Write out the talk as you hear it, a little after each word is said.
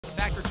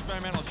Factory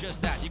Experimental is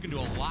just that. You can do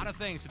a lot of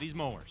things to these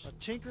mowers. A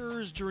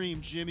tinkerer's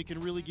dream, Jim. You can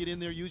really get in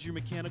there, use your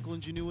mechanical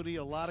ingenuity,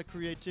 a lot of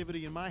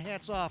creativity, and my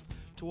hat's off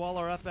to all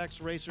our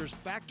FX racers.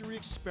 Factory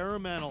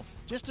Experimental.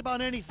 Just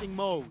about anything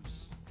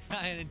mows.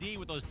 And indeed,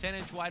 with those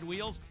 10-inch wide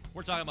wheels,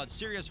 we're talking about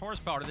serious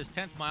horsepower to this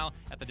 10th mile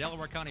at the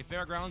Delaware County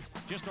Fairgrounds,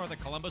 just north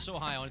of Columbus,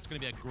 Ohio, and it's going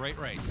to be a great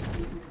race.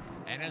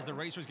 And as the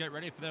racers get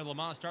ready for their Le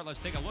Mans start, let's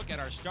take a look at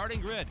our starting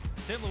grid.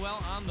 Tim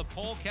Llewell on the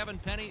pole, Kevin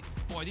Penne.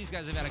 Boy, these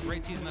guys have had a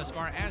great season thus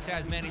far, as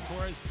has Manny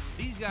Torres.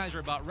 These guys are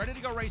about ready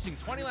to go racing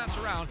 20 laps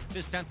around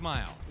this 10th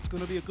mile. It's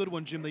going to be a good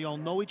one, Jim. They all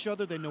know each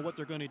other. They know what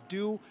they're going to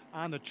do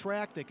on the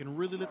track. They can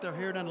really let their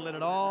hair down and let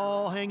it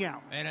all hang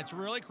out. And it's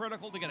really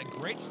critical to get a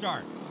great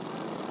start.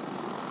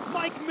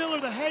 Mike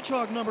Miller, the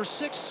Hedgehog, number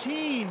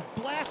 16,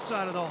 blasts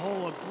out of the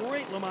hole. A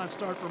great Le Mans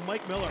start for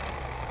Mike Miller.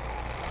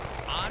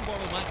 On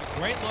board with Mike, a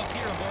great look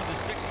here on board the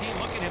 16.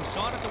 Look at him,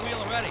 sawing at the wheel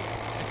already.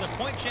 It's a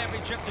point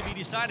championship to be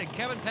decided.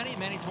 Kevin Penne,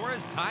 Manny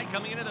Torres tied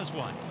coming into this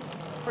one.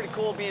 It's pretty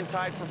cool being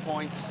tied for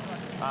points.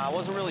 I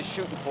wasn't really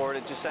shooting for it.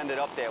 It just ended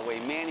up that way.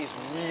 Manny's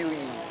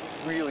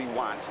really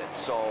wants it.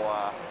 So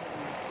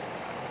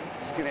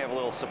he's going to have a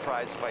little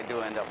surprise if I do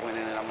end up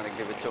winning it. I'm going to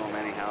give it to him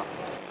anyhow.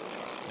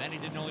 Manny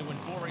didn't only win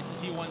 4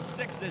 races, he won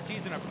 6 this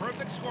season. A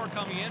perfect score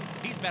coming in.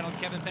 He's battling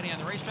Kevin Penne on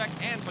the racetrack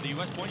and for the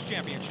U.S. Points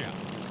Championship.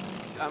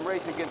 I'm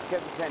racing against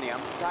Kevin Penne.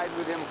 I'm tied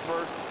with him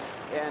first,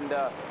 and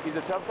he's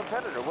a tough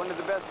competitor, one of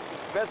the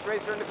best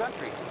racer in the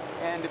country.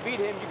 And to beat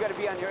him, you got to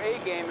be on your A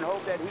game and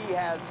hope that he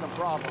has some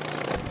problems.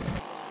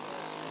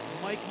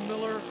 Mike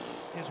Miller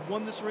has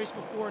won this race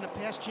before in a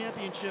past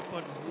championship,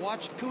 but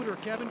watch Cooter,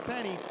 Kevin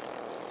Penne.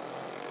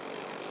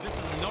 This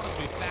is a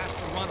noticeably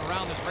faster run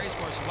around this race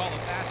course as well, the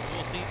fastest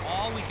we'll see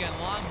all weekend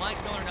long.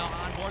 Mike Miller now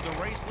on board,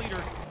 the race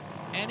leader.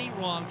 Any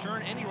wrong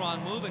turn, any wrong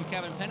move, and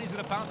Kevin Penne's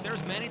going to bounce.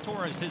 There's Manny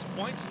Torres, his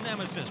points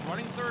nemesis,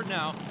 running third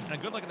now. And a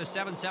good look at the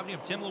 770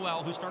 of Tim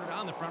Llewell, who started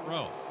on the front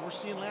row. We're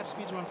seeing lap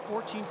speeds around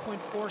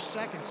 14.4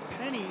 seconds.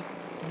 Penne,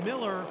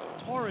 Miller,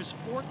 Torres,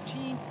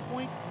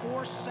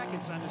 14.4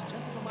 seconds on this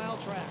 10th of a mile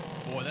track.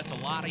 Boy, that's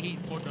a lot of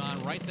heat put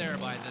on right there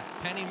by the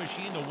Penne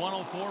machine, the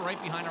 104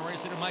 right behind our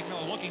race leader, Mike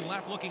Miller, looking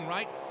left, looking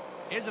right.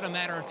 Is it a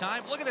matter of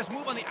time? Look at this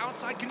move on the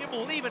outside. Can you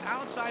believe it?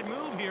 Outside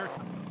move here.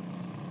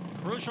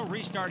 Crucial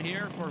restart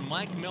here for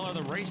Mike Miller,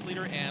 the race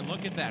leader, and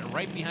look at that.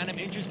 Right behind him,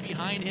 inches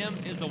behind him,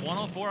 is the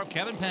 104 of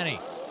Kevin Penne.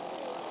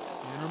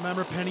 And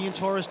remember, Penne and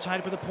Torres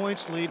tied for the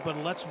points lead, but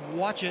let's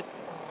watch it.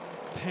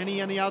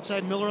 Penne on the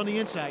outside, Miller on the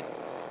inside.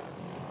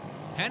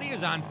 Penne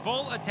is on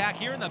full attack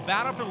here in the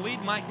battle for the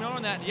lead. Mike Miller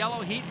in that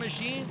yellow heat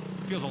machine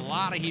feels a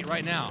lot of heat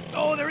right now.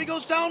 Oh, there he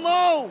goes down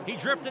low. He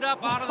drifted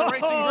up out of the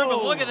racing grid,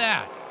 but look at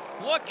that.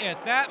 Look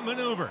at that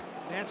maneuver.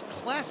 That's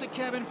classic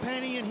Kevin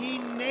Penne, and he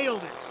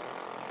nailed it.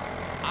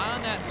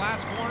 On that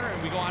last corner,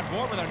 and we go on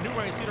board with our new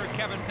race leader,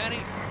 Kevin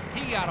Penne.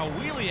 He got a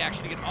wheelie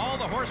action to get all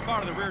the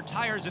horsepower to the rear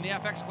tires in the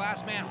FX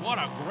class. Man, what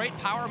a great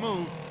power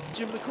move.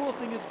 Jim, the cool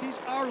thing is these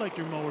are like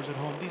your mowers at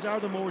home. These are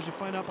the mowers you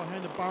find out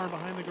behind the barn,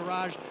 behind the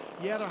garage.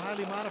 Yeah, they're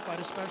highly modified,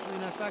 especially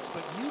in FX,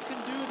 but you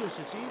can do this.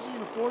 It's easy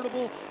and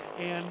affordable,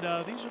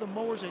 and these are the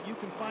mowers that you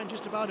can find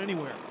just about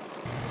anywhere.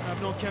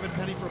 I've known Kevin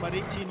Penne for about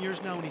 18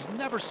 years now, and he's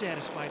never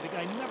satisfied. The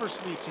guy never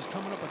sleeps. He's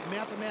coming up with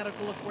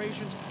mathematical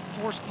equations,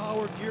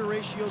 horsepower, gear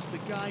ratios. The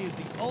guy is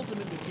the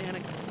ultimate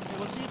mechanic. And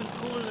what's even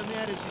cooler than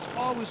that is he's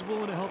always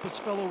willing to help his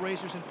fellow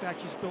racers. In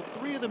fact, he's built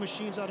 3 of the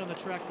machines out on the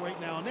track right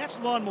now, and that's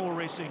lawnmower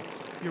racing.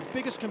 Your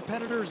biggest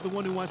competitor is the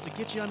one who wants to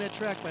get you on that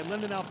track by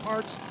lending out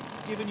parts,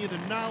 giving you the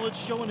knowledge,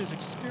 showing his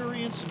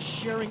experience, and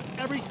sharing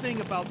everything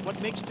about what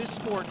makes this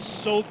sport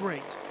so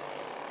great.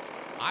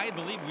 I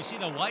believe we see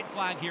the white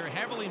flag here,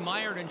 heavily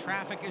mired in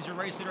traffic as your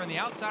race leader on the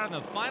outside on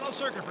the final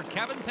circuit for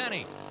Kevin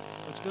Penne.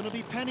 It's going to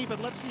be Penne,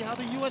 but let's see how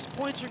the U.S.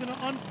 points are going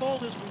to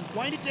unfold as we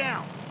wind it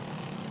down.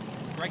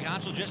 Greg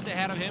Honchell just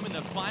ahead of him in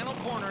the final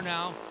corner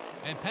now.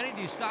 And Penne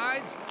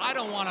decides, I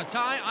don't want to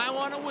tie, I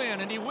want to win.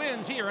 And he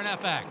wins here in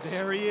FX.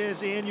 There he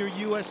is, and your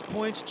U.S.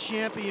 points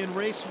champion,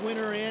 race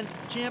winner, and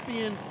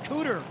champion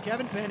Cooter,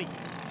 Kevin Penne.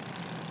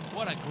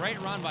 What a great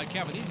run by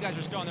Kevin. These guys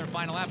are still on their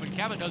final lap, but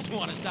Kevin doesn't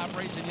want to stop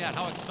racing yet.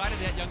 How excited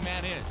that young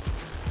man is.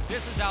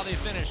 This is how they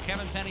finish.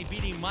 Kevin Penne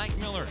beating Mike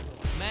Miller.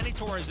 Manny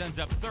Torres ends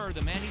up third,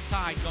 the man he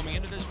tied coming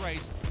into this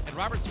race. And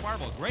Robert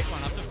Swarble, great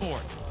run up to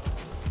fourth.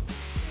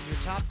 And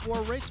your top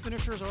 4 race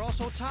finishers are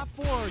also top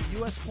 4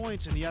 U.S.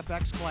 points in the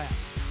FX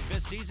class.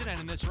 This season and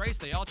in this race,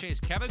 they all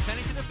chase Kevin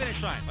Penne to the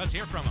finish line. Let's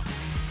hear from him.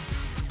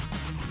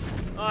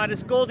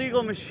 This Gold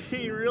Eagle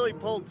machine really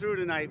pulled through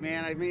tonight,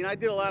 man. I mean, I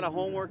did a lot of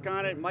homework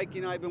on it. Mikey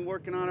and I have been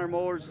working on our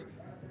mowers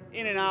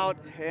in and out,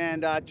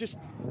 and just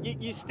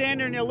you stand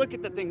there and you look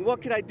at the thing.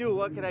 What could I do?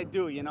 What could I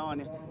do? You know,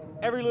 and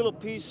every little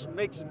piece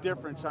makes a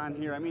difference on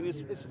here. I mean,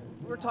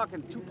 we're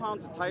talking 2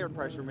 pounds of tire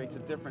pressure makes a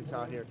difference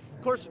out here.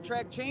 Of course, the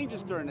track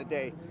changes during the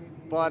day,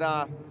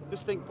 but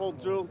this thing pulled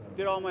through.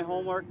 Did all my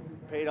homework,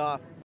 paid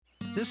off.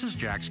 This is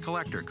Jack's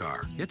collector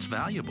car. It's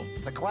valuable.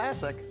 It's a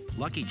classic.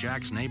 Lucky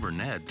Jack's neighbor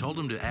Ned told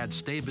him to add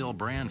STA-BIL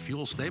brand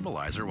fuel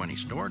stabilizer when he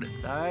stored it.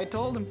 I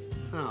told him.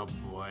 Oh,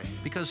 boy.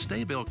 Because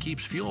STA-BIL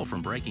keeps fuel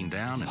from breaking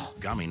down and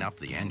gumming up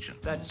the engine.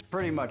 That's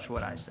pretty much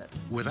what I said.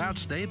 Without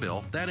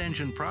STA-BIL, that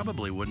engine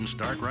probably wouldn't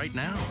start right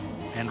now.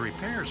 And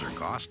repairs are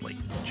costly.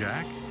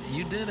 Jack,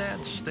 you did add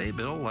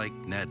STA-BIL like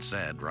Ned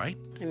said, right?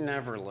 You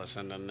never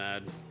listen to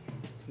Ned.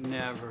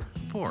 Never.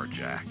 Poor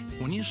Jack.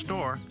 When you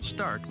store,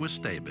 start with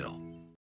STA-BIL.